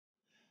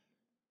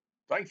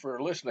Thanks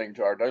for listening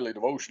to our daily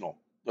devotional.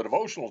 The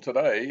devotional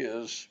today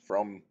is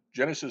from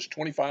Genesis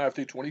 25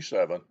 through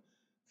 27,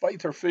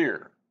 Faith or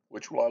Fear,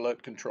 which will I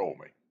let control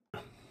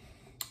me?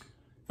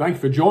 Thanks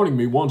for joining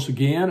me once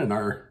again in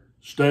our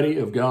study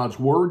of God's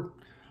Word.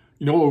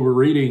 You know, we were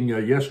reading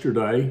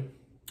yesterday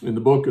in the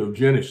book of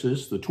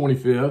Genesis, the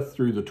 25th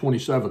through the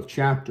 27th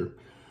chapter,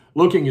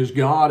 looking as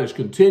God is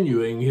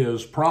continuing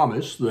his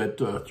promise that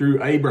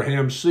through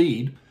Abraham's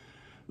seed,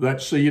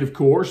 that seed, of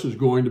course, is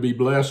going to be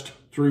blessed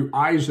through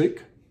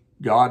Isaac.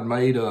 God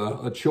made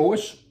a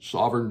choice,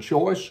 sovereign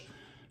choice,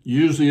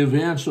 used the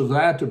events of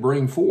that to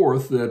bring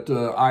forth that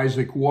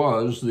Isaac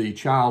was the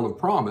child of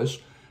promise,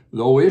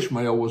 though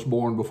Ishmael was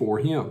born before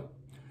him.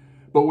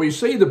 But we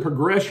see the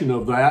progression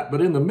of that,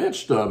 but in the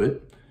midst of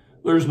it,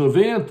 there's an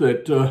event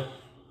that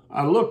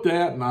I looked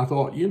at and I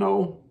thought, you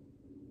know,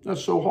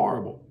 that's so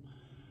horrible,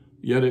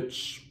 yet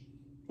it's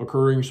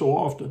occurring so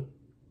often.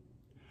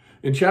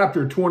 In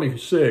chapter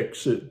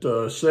 26,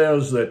 it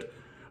says that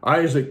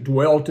Isaac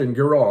dwelt in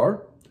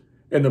Gerar,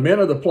 and the men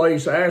of the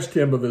place asked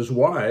him of his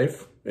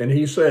wife, and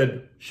he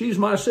said, "She's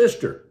my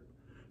sister."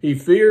 He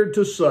feared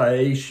to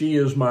say, "She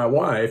is my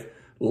wife,"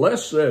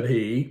 lest, said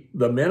he,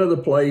 the men of the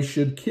place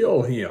should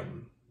kill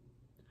him.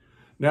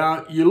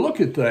 Now, you look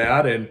at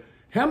that, and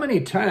how many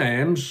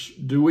times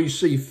do we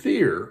see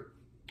fear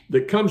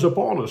that comes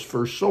upon us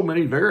for so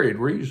many varied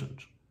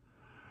reasons?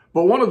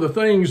 But one of the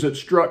things that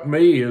struck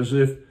me is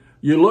if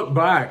you look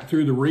back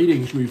through the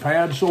readings we've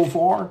had so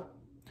far,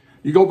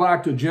 you go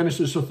back to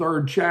Genesis, the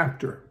 3rd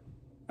chapter.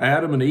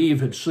 Adam and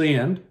Eve had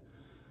sinned.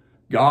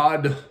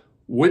 God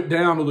went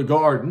down to the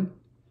garden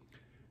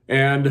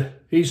and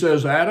he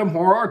says, "Adam,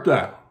 where art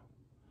thou?"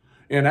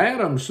 And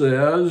Adam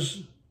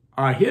says,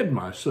 "I hid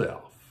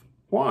myself."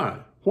 Why?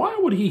 Why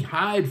would he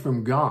hide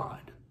from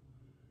God?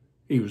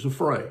 He was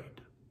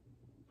afraid.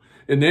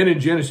 And then in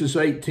Genesis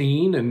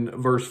 18 and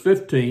verse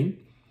 15,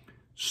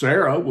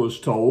 Sarah was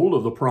told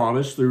of the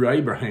promise through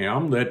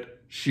Abraham that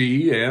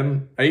she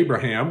and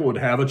Abraham would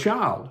have a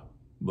child,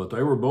 but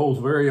they were both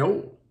very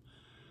old.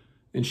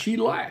 And she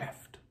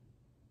laughed.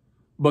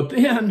 But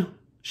then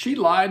she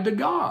lied to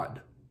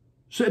God.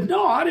 Said,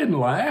 "No, I didn't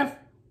laugh."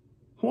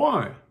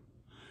 Why?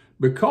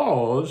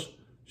 Because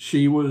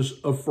she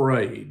was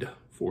afraid,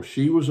 for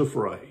she was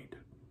afraid.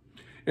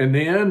 And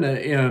then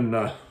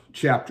in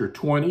chapter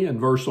 20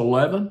 and verse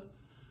 11,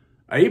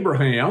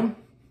 Abraham,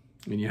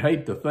 and you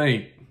hate to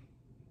think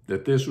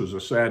that this was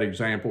a sad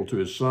example to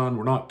his son.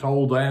 We're not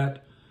told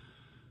that,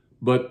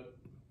 but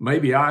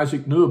maybe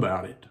Isaac knew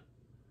about it,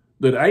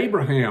 that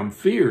Abraham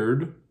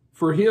feared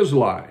for his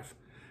life.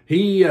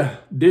 He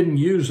didn't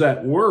use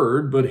that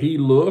word, but he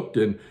looked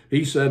and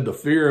he said, the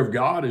fear of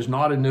God is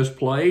not in this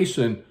place,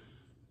 and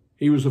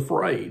he was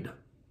afraid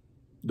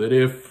that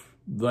if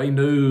they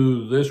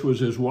knew this was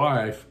his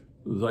wife,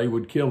 they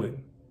would kill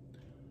him.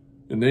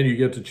 And then you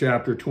get to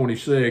chapter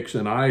 26,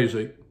 and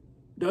Isaac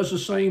does the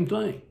same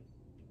thing.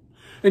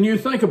 And you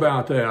think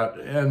about that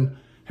and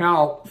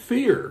how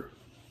fear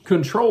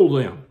controlled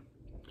them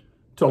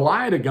to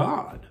lie to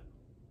God,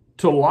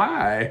 to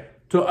lie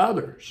to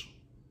others.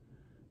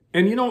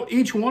 And you know,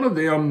 each one of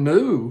them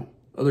knew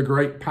of the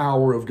great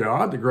power of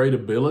God, the great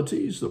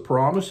abilities, the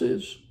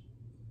promises,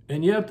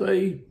 and yet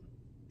they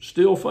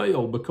still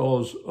failed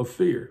because of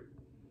fear.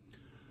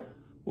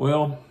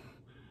 Well,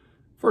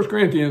 1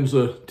 Corinthians,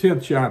 the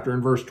 10th chapter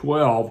and verse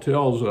 12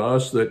 tells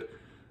us that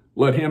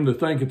let him that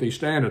thinketh he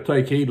standeth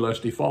take heed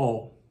lest he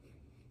fall.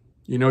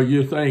 You know,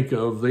 you think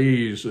of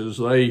these as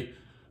they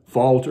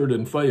faltered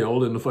and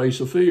failed in the face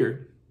of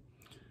fear.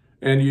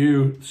 And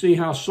you see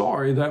how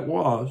sorry that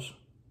was.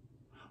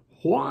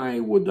 Why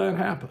would that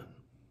happen?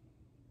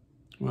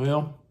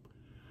 Well,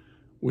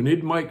 we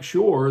need to make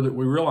sure that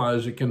we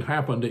realize it can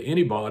happen to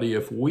anybody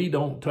if we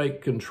don't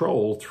take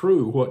control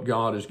through what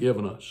God has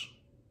given us.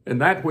 And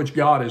that which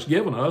God has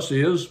given us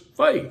is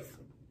faith.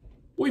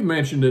 We've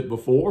mentioned it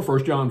before,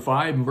 1 John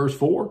 5 and verse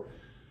 4.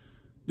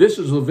 This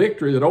is the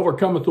victory that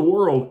overcometh the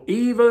world,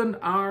 even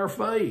our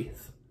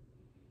faith.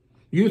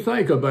 You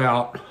think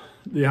about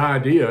the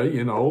idea,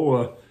 you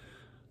know,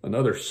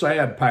 another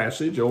sad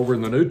passage over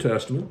in the New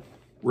Testament,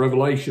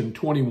 Revelation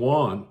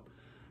 21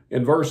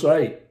 in verse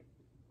 8.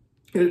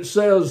 It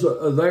says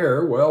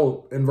there,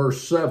 well, in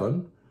verse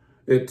 7,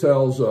 it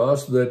tells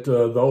us that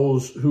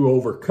those who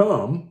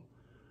overcome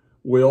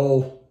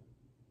will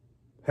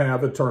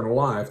have eternal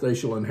life. They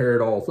shall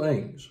inherit all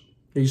things.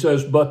 He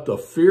says, but the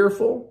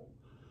fearful,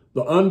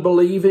 the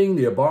unbelieving,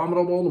 the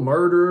abominable, the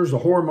murderers, the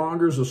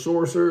whoremongers, the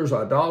sorcerers,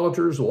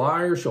 idolaters,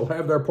 liars shall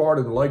have their part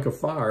in the lake of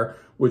fire,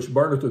 which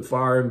burneth with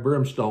fire and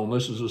brimstone.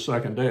 This is the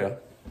second death.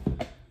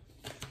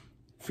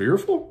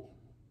 Fearful?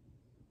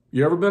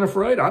 You ever been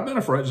afraid? I've been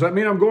afraid. Does that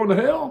mean I'm going to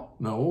hell?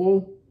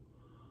 No.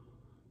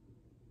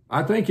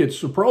 I think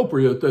it's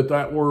appropriate that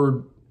that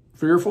word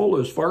fearful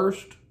is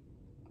first,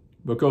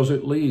 because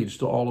it leads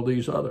to all of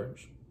these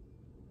others.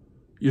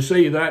 You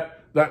see,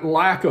 that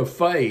lack of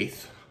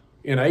faith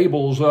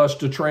enables us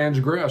to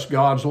transgress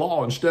God's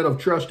law instead of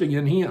trusting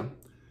in him.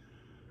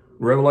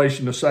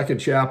 Revelation, the 2nd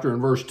chapter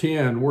and verse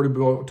 10, we're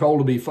told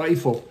to be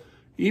faithful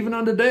even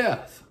unto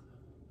death.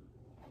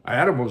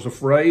 Adam was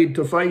afraid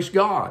to face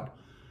God.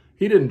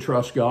 He didn't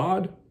trust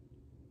God.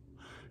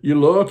 You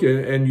look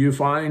and you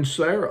find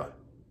Sarah.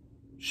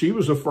 She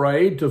was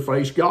afraid to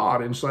face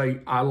God and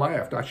say, I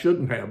laughed. I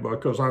shouldn't have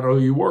because I know who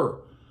you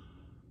were.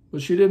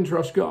 But she didn't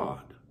trust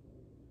God.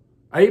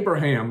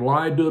 Abraham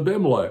lied to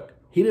Abimelech.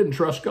 He didn't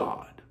trust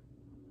God.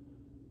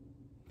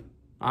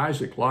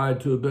 Isaac lied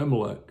to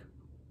Abimelech.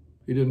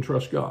 He didn't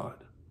trust God.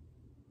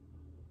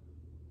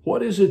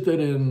 What is it that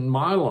in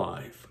my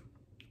life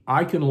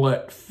I can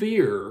let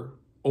fear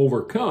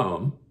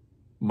overcome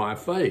my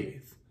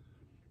faith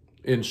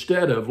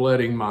instead of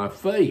letting my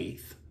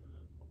faith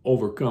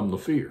overcome the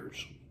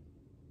fears?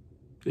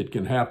 It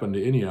can happen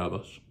to any of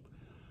us.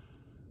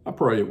 I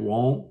pray it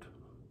won't.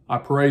 I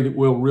pray that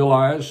we'll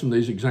realize from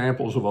these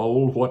examples of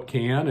old what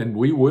can, and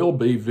we will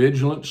be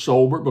vigilant,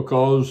 sober,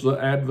 because the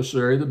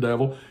adversary, the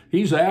devil,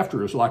 he's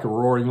after us like a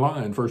roaring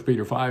lion, 1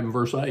 Peter 5 and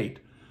verse 8.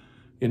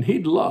 And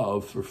he'd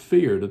love for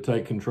fear to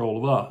take control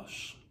of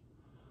us.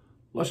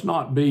 Let's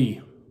not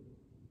be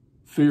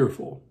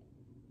fearful.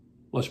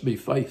 Let's be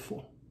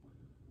faithful.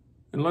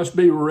 And let's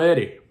be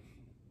ready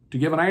to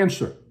give an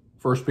answer,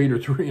 1 Peter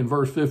 3 and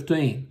verse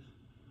 15,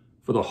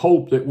 for the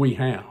hope that we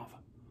have.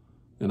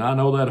 And I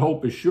know that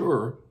hope is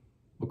sure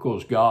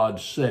because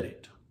God said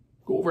it.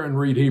 Go over and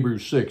read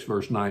Hebrews 6,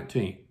 verse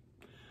 19.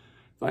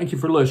 Thank you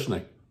for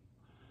listening.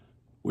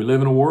 We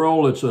live in a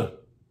world that's a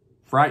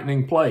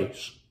frightening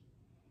place.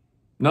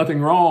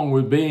 Nothing wrong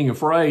with being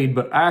afraid,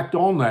 but act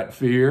on that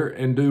fear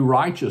and do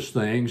righteous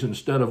things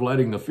instead of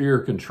letting the fear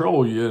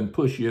control you and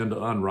push you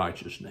into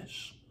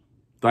unrighteousness.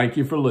 Thank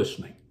you for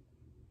listening.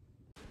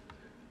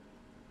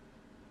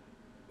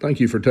 Thank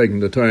you for taking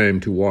the time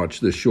to watch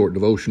this short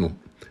devotional.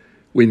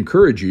 We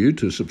encourage you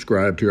to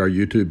subscribe to our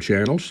YouTube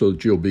channel so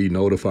that you'll be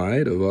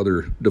notified of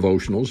other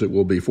devotionals that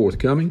will be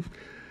forthcoming.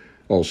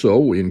 Also,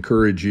 we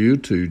encourage you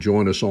to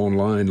join us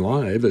online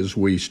live as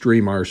we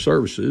stream our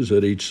services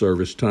at each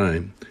service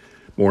time.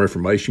 More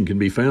information can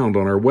be found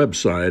on our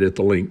website at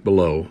the link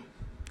below.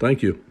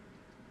 Thank you.